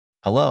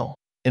Hello,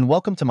 and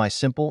welcome to my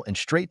simple and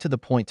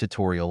straight-to-the-point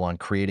tutorial on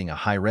creating a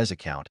Hi-Rez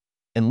account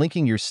and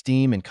linking your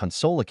Steam and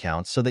console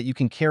accounts so that you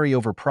can carry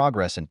over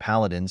progress in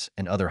Paladins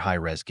and other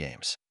Hi-Rez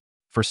games.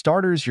 For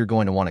starters, you're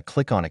going to want to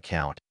click on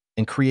Account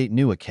and Create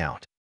New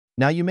Account.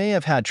 Now, you may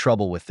have had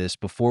trouble with this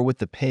before with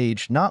the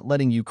page not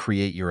letting you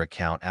create your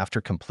account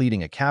after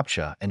completing a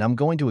CAPTCHA, and I'm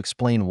going to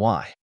explain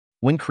why.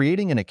 When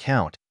creating an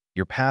account,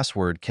 your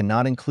password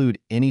cannot include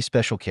any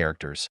special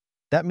characters.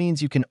 That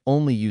means you can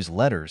only use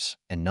letters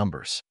and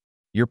numbers.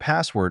 Your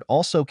password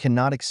also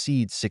cannot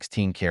exceed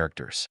 16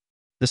 characters.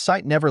 The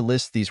site never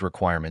lists these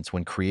requirements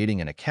when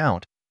creating an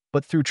account,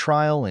 but through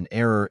trial and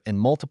error and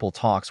multiple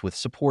talks with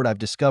support, I've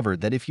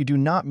discovered that if you do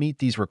not meet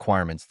these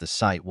requirements, the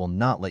site will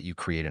not let you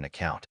create an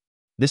account.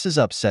 This is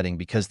upsetting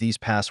because these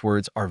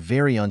passwords are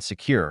very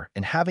unsecure,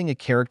 and having a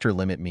character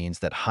limit means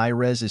that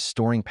Hi-Rez is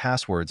storing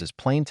passwords as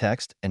plain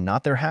text and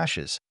not their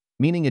hashes,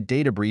 meaning a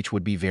data breach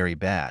would be very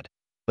bad.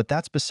 But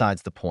that's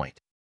besides the point.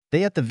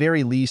 They at the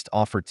very least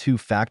offer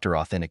two-factor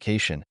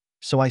authentication,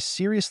 so I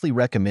seriously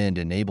recommend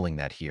enabling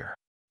that here.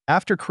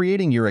 After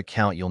creating your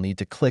account, you'll need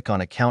to click on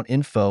Account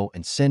Info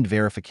and send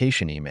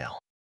verification email.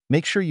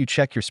 Make sure you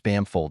check your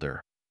spam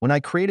folder. When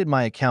I created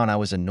my account, I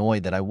was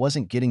annoyed that I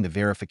wasn't getting the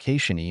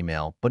verification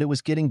email, but it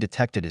was getting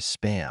detected as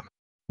spam.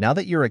 Now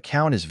that your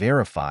account is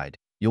verified,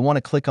 you'll want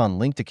to click on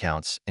Linked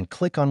Accounts and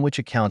click on which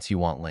accounts you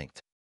want linked.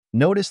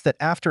 Notice that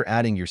after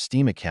adding your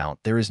Steam account,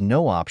 there is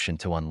no option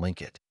to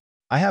unlink it.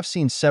 I have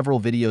seen several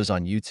videos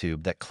on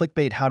YouTube that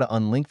clickbait how to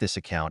unlink this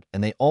account,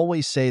 and they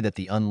always say that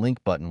the unlink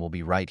button will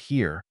be right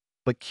here,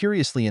 but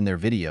curiously in their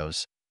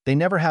videos, they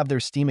never have their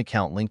Steam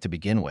account linked to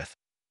begin with,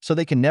 so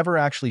they can never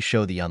actually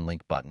show the unlink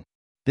button.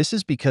 This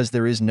is because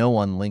there is no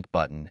unlink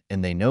button,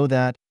 and they know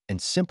that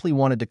and simply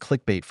wanted to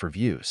clickbait for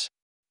views.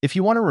 If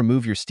you want to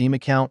remove your Steam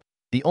account,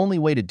 the only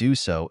way to do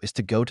so is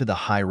to go to the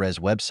Hi-Rez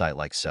website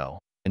like so,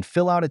 and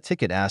fill out a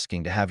ticket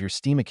asking to have your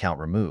Steam account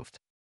removed.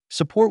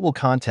 Support will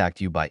contact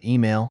you by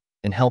email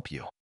and help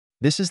you.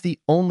 This is the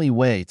only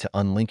way to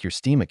unlink your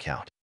Steam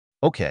account.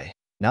 Okay,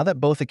 now that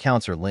both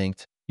accounts are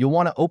linked, you'll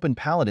want to open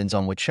Paladins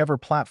on whichever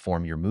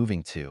platform you're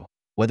moving to,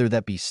 whether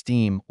that be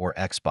Steam or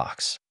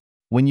Xbox.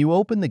 When you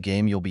open the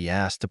game, you'll be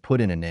asked to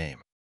put in a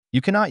name.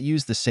 You cannot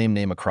use the same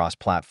name across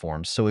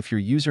platforms, so if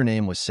your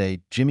username was, say,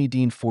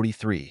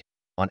 JimmyDean43,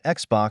 on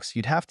Xbox,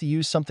 you'd have to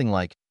use something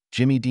like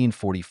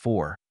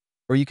JimmyDean44,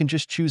 or you can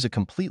just choose a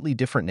completely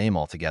different name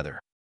altogether.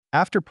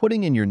 After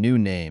putting in your new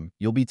name,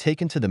 you'll be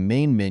taken to the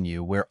main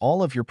menu where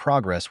all of your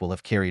progress will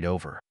have carried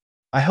over.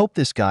 I hope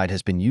this guide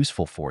has been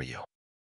useful for you.